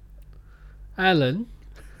 Alan. Alan.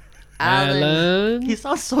 Alan. He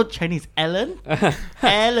sounds so Chinese. Alan?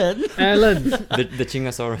 Alan? Alan. The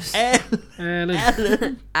Chingosaurus. Alan? Alan.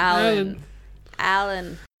 Alan? Alan.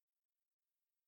 Alan.